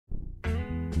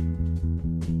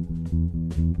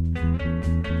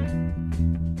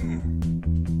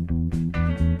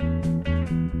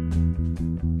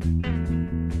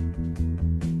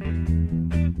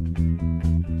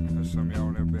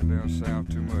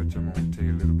much. I'm gonna tell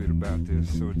you a little bit about this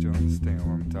so that you understand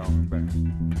what I'm talking about.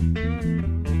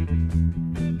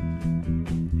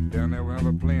 Down there we have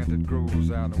a plant that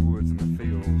grows out in the woods and the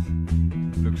fields.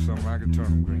 Looks something like a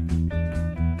turnip green.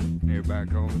 Everybody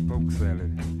calls it poke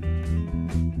salad.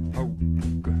 Poke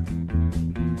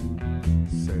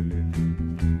salad.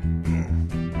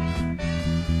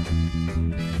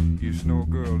 Used to know a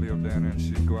girl lived down there and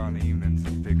she'd go out in the evenings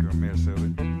and pick her a mess of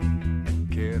it,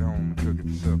 carry it home and cook it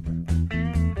for supper.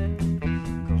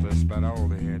 Cause that's about all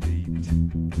they had to eat.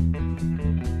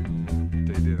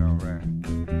 They did alright.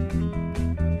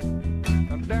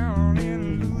 Down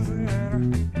in Louisiana,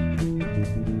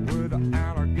 where the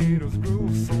alligators grow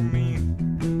so mean,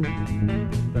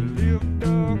 there lived a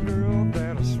girl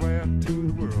that I swear to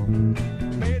the world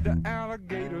made the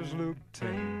alligators look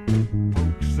tame.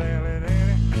 Poke salad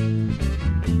Annie,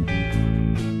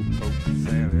 poke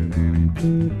salad Annie.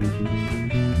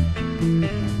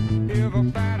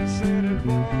 Everybody said it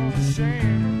was a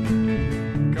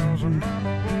shame, cause her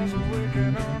mama was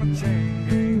working on a chain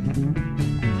gang.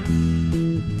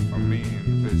 A mean,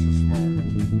 vicious woman.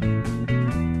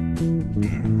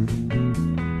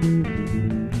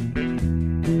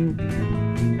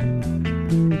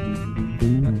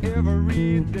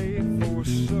 Every day for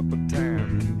supper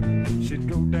time, she'd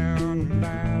go down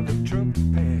by the truck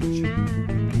patch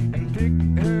and pick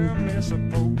her a mess of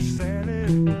poke salad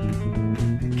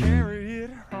and carry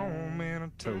it home in a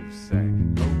tow sack.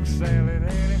 Poke salad,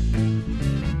 Annie.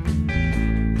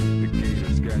 The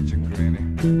gators got your granny.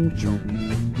 Chomp,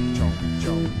 chomp,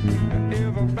 chomp.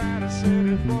 Everybody said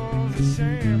it was a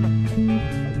shame,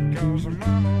 cause her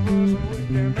mama was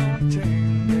working on a chain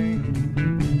gang.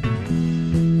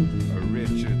 A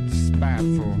wretched,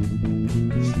 spiteful,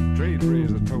 straight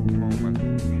razor tote moment.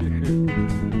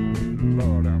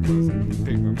 Lord, I must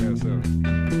pick my mess up.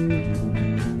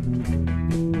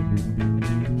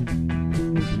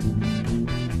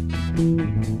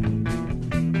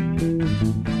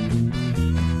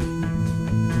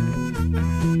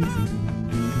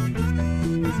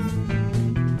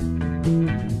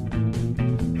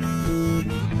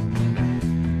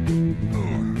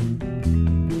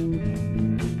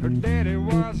 Her daddy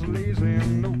was lazy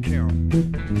and no count,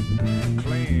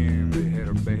 claimed he had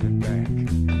a bad back.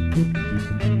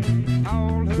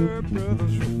 All her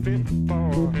brothers were fit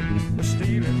for was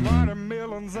stealing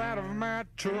watermelons out of my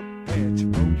truck patch.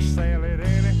 Poke salad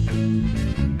Annie,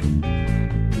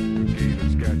 the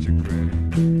gators got your granny.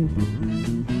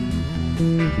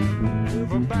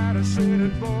 Everybody said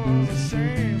it was a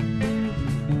shame,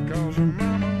 cause her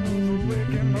mama was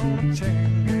working on a chain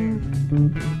gang.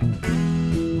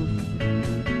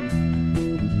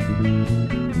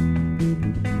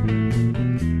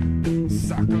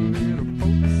 Sock a little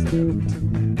poke salad too.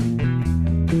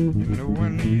 You know I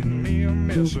need me a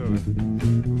mess of it.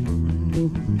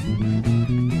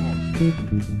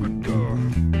 Good God.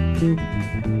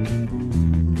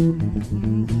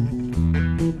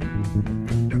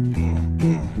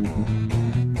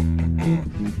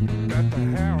 Got to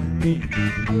have me.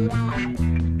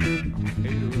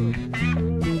 Ate her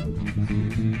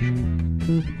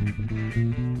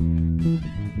up.